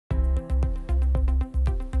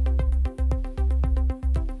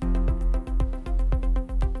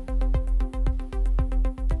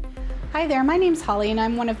Hi there, my name's Holly and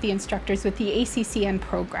I'm one of the instructors with the ACCN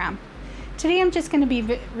program. Today I'm just going to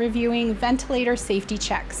be reviewing ventilator safety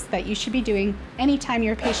checks that you should be doing anytime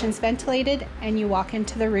your patient's ventilated and you walk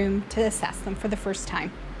into the room to assess them for the first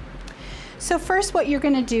time. So first what you're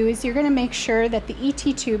going to do is you're going to make sure that the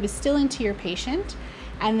ET tube is still into your patient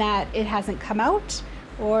and that it hasn't come out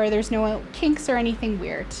or there's no kinks or anything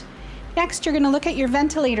weird. Next you're going to look at your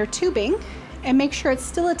ventilator tubing and make sure it's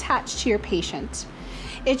still attached to your patient.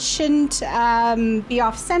 It shouldn't be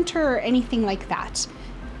off center or anything like that.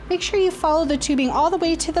 Make sure you follow the tubing all the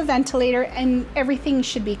way to the ventilator and everything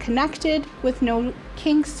should be connected with no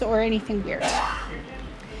kinks or anything weird.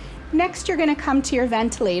 Next, you're going to come to your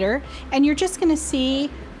ventilator and you're just going to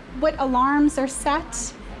see what alarms are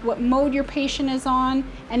set, what mode your patient is on,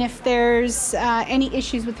 and if there's any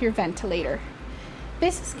issues with your ventilator.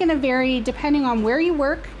 This is going to vary depending on where you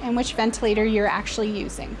work and which ventilator you're actually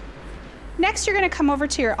using. Next, you're going to come over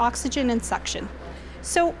to your oxygen and suction.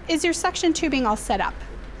 So is your suction tubing all set up?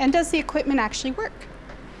 And does the equipment actually work?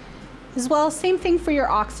 As well, same thing for your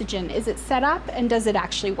oxygen. Is it set up and does it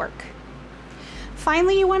actually work?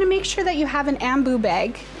 Finally, you want to make sure that you have an ambu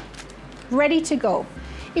bag ready to go.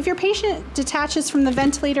 If your patient detaches from the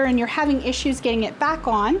ventilator and you're having issues getting it back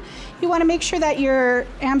on, you want to make sure that your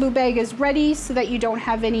ambu bag is ready so that you don't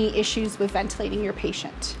have any issues with ventilating your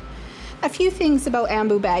patient. A few things about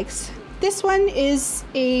ambu bags. This one is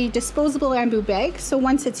a disposable ambu bag, so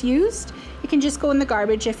once it's used, it can just go in the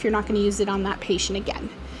garbage if you're not going to use it on that patient again.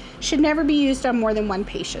 Should never be used on more than one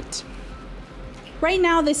patient. Right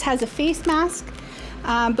now this has a face mask,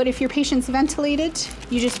 but if your patient's ventilated,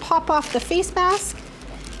 you just pop off the face mask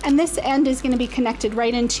and this end is going to be connected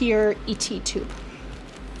right into your ET tube.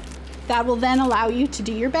 That will then allow you to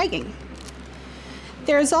do your bagging.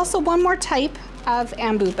 There is also one more type of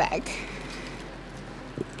ambu bag.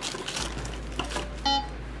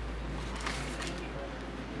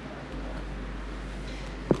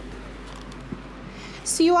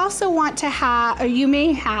 So you also want to have, or you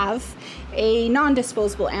may have, a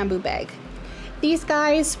non-disposable ambu bag. These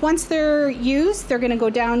guys, once they're used, they're going to go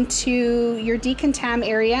down to your decontam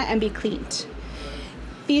area and be cleaned.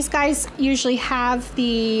 These guys usually have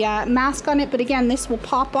the mask on it, but again, this will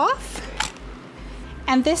pop off.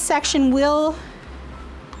 And this section will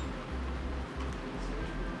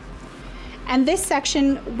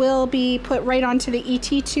be put right onto the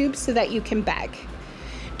ET tube so that you can bag.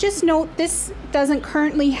 Just note, this doesn't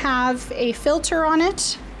currently have a filter on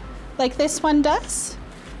it like this one does.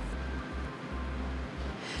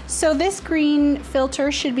 So this green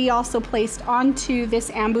filter should be also placed onto this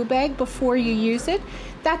ambu bag before you use it.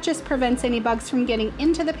 That just prevents any bugs from getting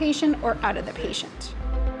into the patient or out of the patient.